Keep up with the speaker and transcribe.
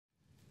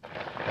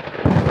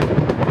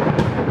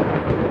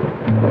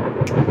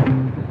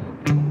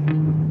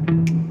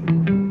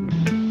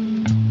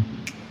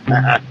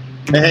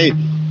Hey,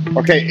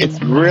 okay,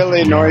 it's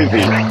really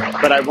noisy,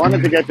 but I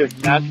wanted to get this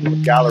National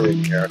Gallery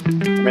here.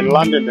 I'm in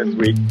London this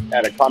week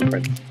at a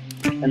conference,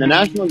 and the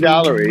National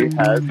Gallery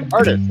has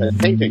artists, has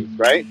paintings,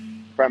 right?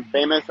 From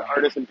famous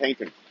artists and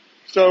paintings.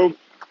 So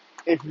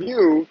if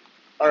you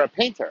are a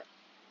painter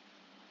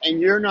and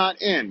you're not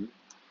in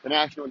the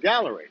National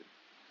Gallery,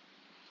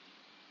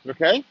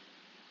 okay,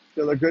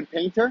 still a good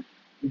painter,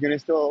 you're going to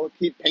still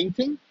keep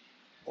painting,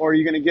 or are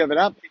you going to give it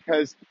up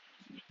because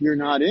you're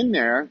not in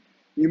there?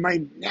 You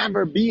might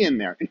never be in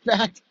there. In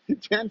fact,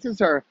 chances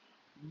are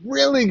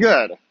really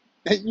good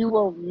that you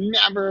will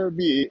never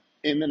be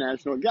in the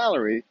National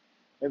Gallery,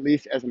 at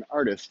least as an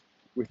artist,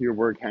 with your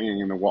work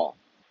hanging on the wall.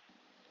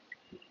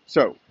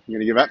 So, you're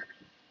going to give up?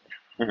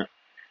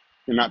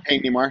 You're not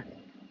paint anymore?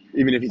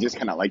 Even if you just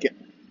kind of like it?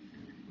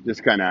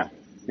 Just kind of,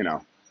 you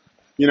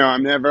know,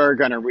 I'm never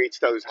going to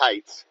reach those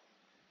heights,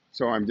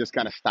 so I'm just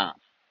going to stop.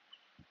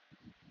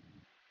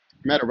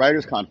 I'm at a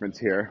writer's conference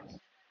here,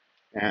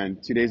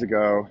 and 2 days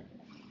ago,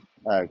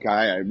 a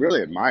guy I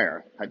really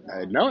admire,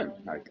 I know him.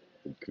 I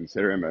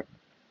consider him a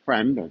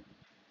friend.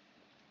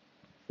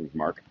 He's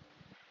Mark,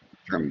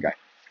 German guy.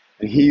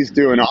 And he's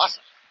doing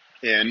awesome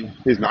in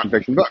his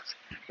nonfiction books.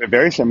 They're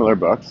very similar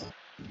books.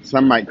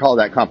 Some might call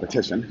that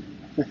competition.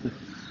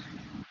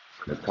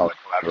 Let's call it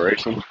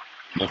collaboration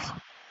in this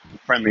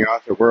friendly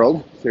author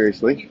world,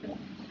 seriously.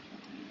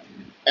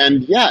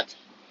 And yet,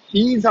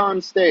 he's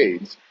on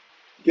stage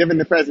giving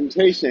the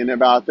presentation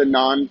about the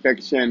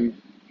nonfiction,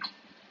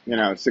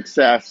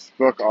 success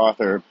book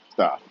author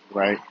stuff,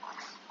 right?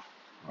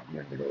 Oh,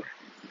 here we go.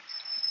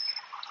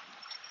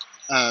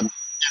 And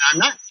I'm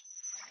not.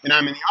 And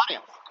I'm in the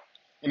audience.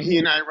 And he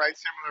and I write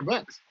similar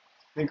books.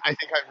 I think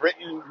I've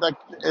written like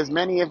as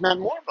many, if not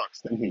more,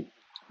 books than he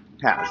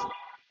has,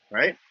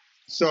 right?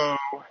 So,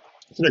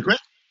 should I quit?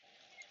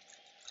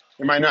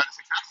 Am I not a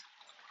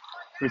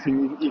success?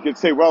 Because you could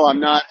say, well, I'm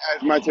not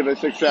as much of a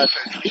success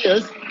as he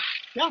is.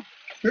 Yeah,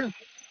 sure.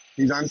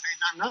 He's on stage,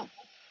 I'm not.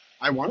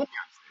 I want to be on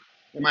stage.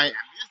 Am I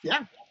envious?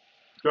 Yeah.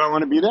 Do I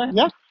want to be there?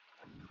 Yeah.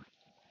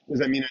 Does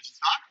that mean I should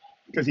stop?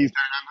 Because he's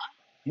there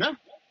and I'm not?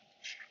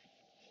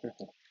 No.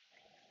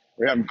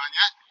 We haven't gone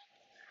yet.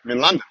 I'm in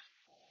London,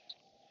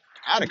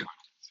 at a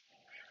conference,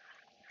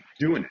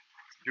 doing it,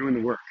 doing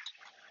the work,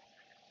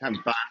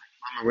 having fun.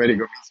 On my way to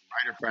go meet some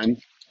writer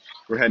friends.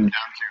 We're heading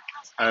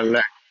down to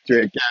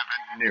Electric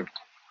Avenue.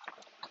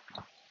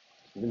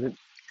 Is it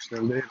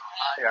a little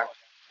higher?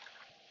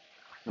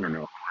 I don't know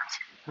the words.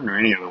 I don't know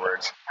any of the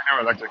words. I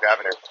know Electric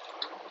Avenue.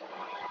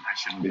 I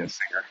shouldn't be a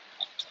singer.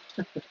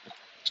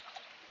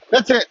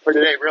 That's it for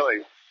today,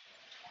 really.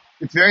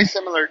 It's very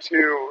similar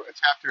to a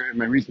chapter in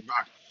my recent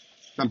book,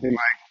 something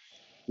like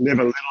live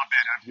a little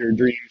bit of your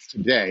dreams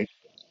today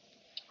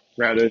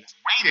rather than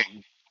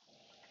waiting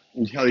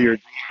until your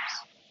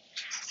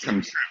dreams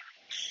come true.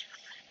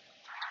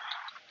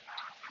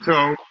 So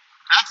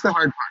that's the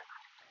hard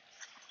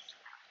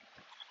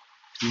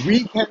part.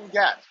 We can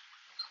get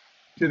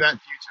to that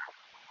future.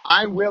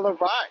 I will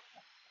arrive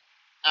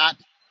at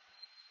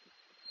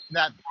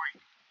that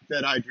point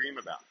that I dream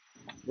about,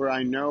 where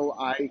I know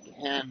I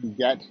can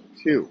get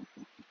to.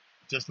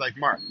 Just like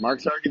Mark.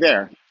 Mark's already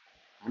there.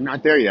 I'm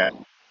not there yet.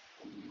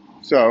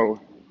 So,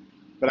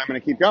 but I'm going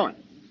to keep going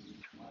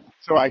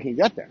so I can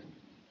get there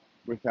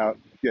without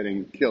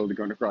getting killed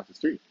going across the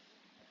street.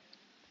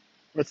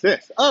 What's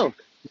this? Oh,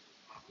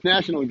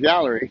 National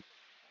Gallery.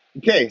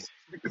 Okay,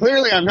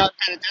 clearly I'm not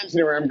paying attention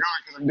to where I'm going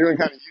because I'm doing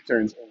kind of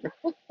U-turns.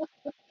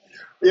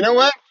 You know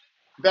what?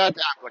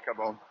 That's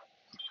applicable.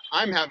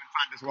 I'm having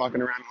fun just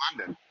walking around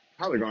London.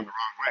 Probably going the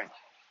wrong way,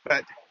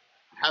 but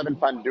having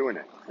fun doing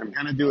it. I'm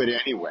going to do it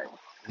anyway.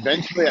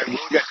 Eventually I will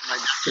get to my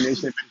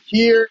destination, but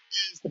here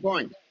is the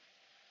point.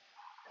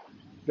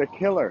 The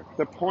killer,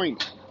 the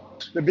point,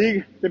 the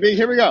big,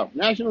 here we go.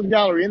 National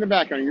Gallery in the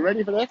background. Are you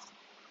ready for this?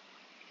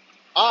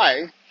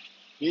 I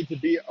need to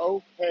be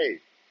okay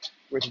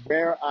with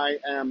where I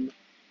am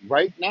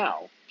right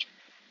now.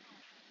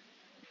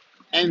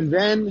 And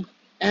then,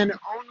 and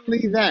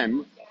only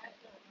then,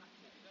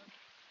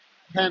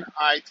 can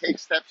I take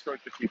steps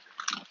towards the future.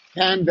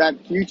 Can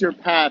that future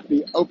path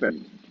be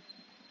open?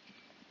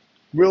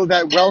 Will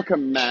that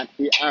welcome mat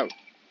be out?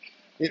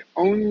 It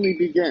only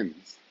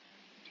begins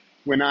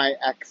when I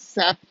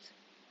accept,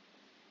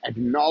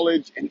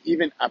 acknowledge, and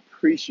even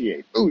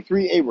appreciate. Ooh,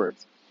 3 A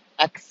words.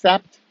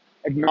 Accept,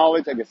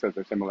 acknowledge, I guess those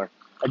are similar.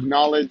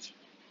 Acknowledge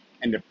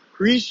and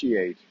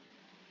appreciate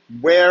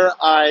where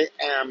I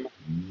am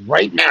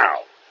right now.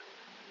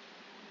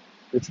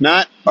 It's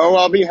not, oh,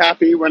 I'll be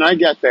happy when I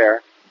get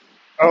there.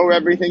 Oh,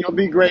 everything will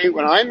be great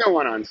when I'm the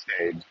one on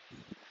stage.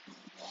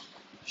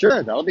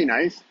 Sure, that'll be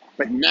nice,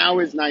 but now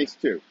is nice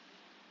too.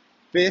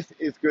 This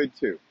is good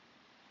too.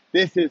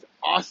 This is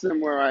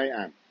awesome where I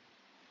am.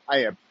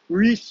 I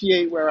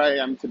appreciate where I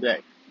am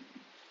today.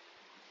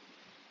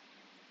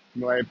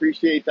 Will I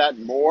appreciate that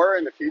more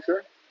in the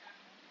future?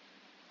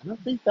 I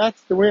don't think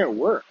that's the way it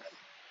works.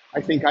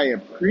 I think I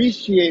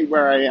appreciate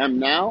where I am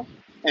now,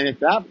 and at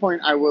that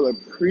point I will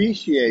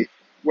appreciate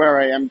where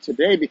I am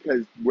today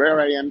because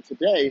where I am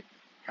today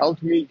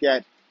helped me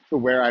get to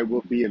where I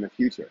will be in the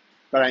future.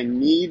 But I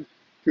need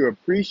to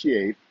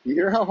appreciate, you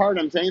hear how hard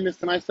I'm saying this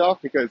to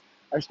myself? Because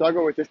I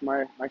struggle with this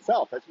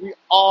myself, as we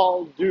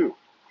all do.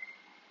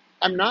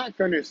 I'm not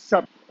going to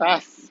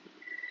suppress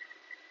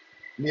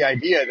the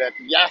idea that,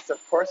 yes, of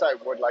course I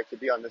would like to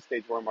be on the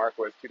stage where Mark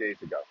was 2 days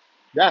ago.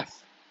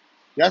 Yes,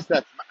 yes,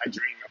 that's a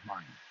dream of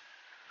mine.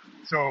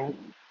 So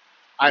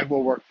I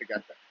will work to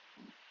get there.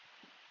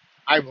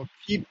 I will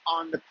keep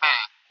on the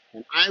path,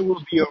 and I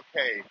will be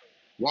okay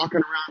walking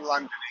around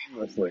London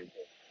aimlessly.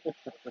 Okay,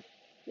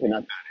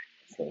 not that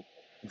aimlessly.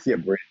 I see a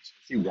bridge.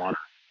 I see water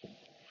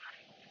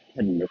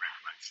heading the right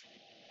place.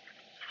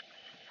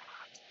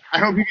 I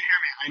hope you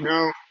can hear me. I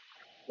know.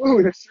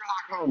 Ooh, there's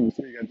Sherlock Holmes.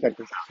 So you gotta check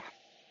this out.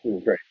 This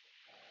is great.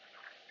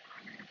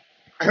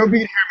 I hope you can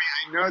hear me.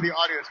 I know the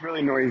audio is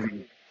really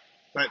noisy,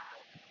 but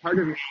part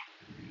of me,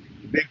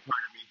 a big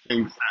part of me,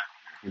 thinks that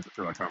here's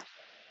Sherlock Holmes.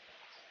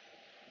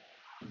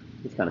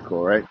 It's kind of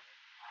cool, right?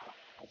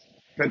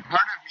 But part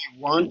of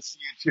me wants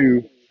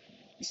you to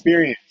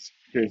experience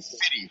this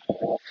city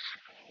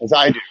as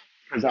I do,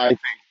 because I think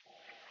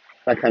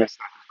that kind of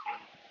stuff is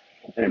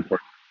cool and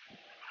important.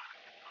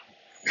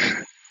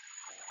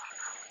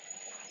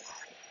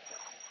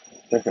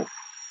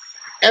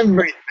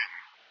 Everything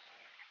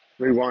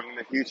we want in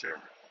the future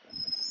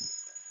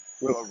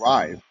will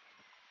arrive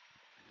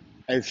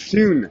as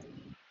soon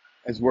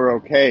as we're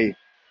okay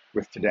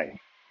with today.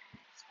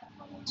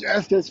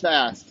 Just as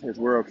fast as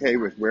we're okay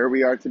with where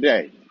we are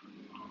today,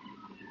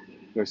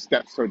 those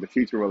steps toward the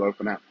future will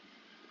open up.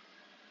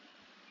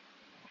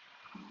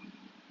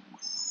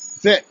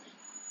 That's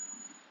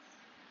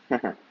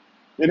it.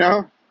 You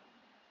know,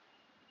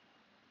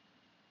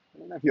 I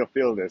don't know if you'll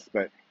feel this,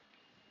 but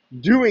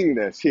doing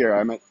this here,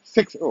 I'm at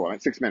 6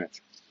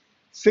 minutes.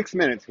 6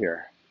 minutes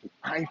here.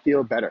 I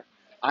feel better.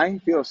 I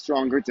feel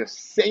stronger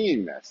just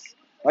saying this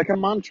like a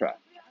mantra.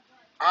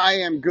 I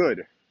am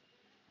good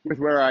with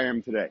where I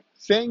am today.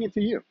 Saying it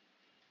to you.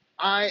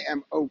 I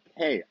am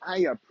okay.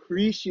 I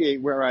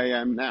appreciate where I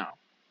am now.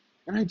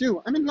 And I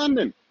do. I'm in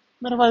London.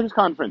 I'm at a writers'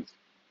 conference.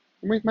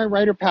 I'm with my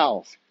writer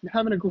pals. I'm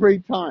having a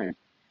great time.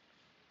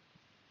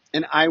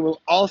 And I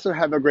will also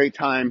have a great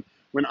time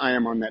when I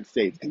am on that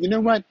stage. And you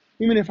know what?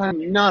 Even if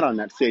I'm not on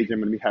that stage, I'm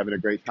going to be having a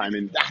great time.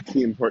 And that's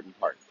the important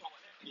part.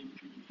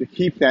 To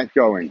keep that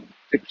going.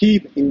 To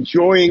keep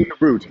enjoying the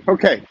route.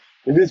 Okay,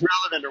 is this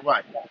relevant or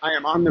what? I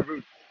am on the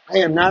route. I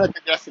am not at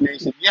the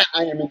destination, yet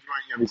I am enjoying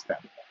every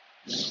step.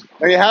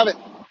 There you have it.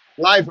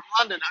 Live from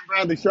London, I'm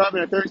Bradley Sharp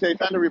in a Thursday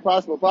Thunder Every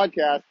Possible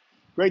podcast.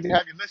 Great to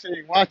have you listening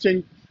and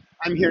watching.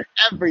 I'm here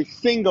every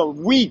single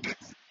week,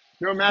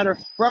 no matter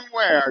from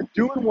where,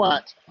 doing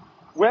what,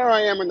 where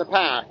I am in the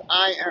path.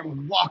 I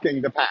am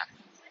walking the path.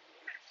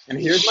 And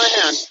here's my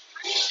hand.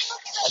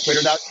 I'll put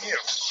it out to you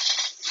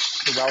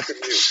to welcome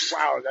you.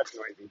 Wow, that's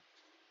noisy.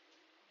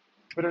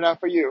 Put it out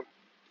for you.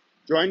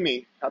 Join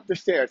me up the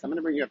stairs. I'm going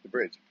to bring you up the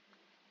bridge.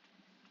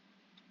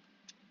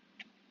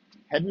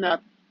 Heading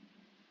up,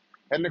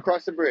 heading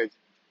across the bridge.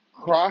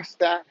 Cross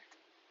that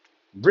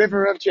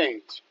river of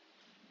change.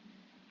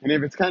 And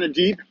if it's kind of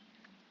deep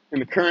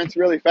and the current's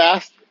really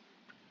fast,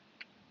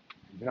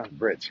 get on the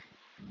bridge.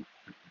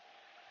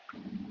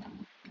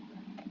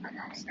 I'm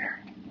almost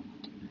there.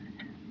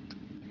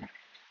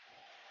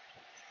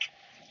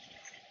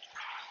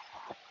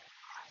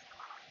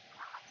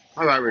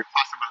 All right, we're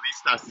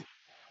possibilistas.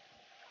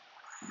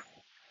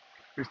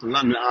 Here's the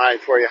London Eye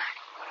for you.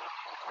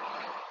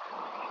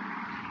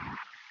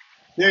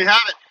 There you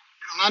have it.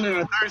 In London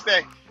on a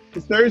Thursday.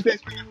 It's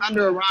Thursdays when the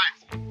thunder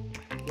arrives.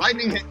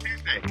 Lightning hit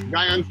Tuesday.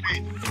 Guy on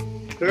stage.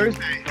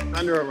 Thursday,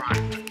 thunder arrives.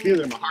 I feel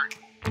it in my heart.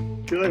 I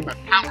feel it in my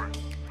power.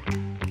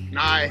 And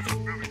I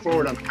moving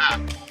forward on the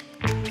path.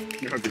 I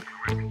hope you're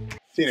coming with me.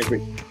 See you next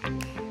week.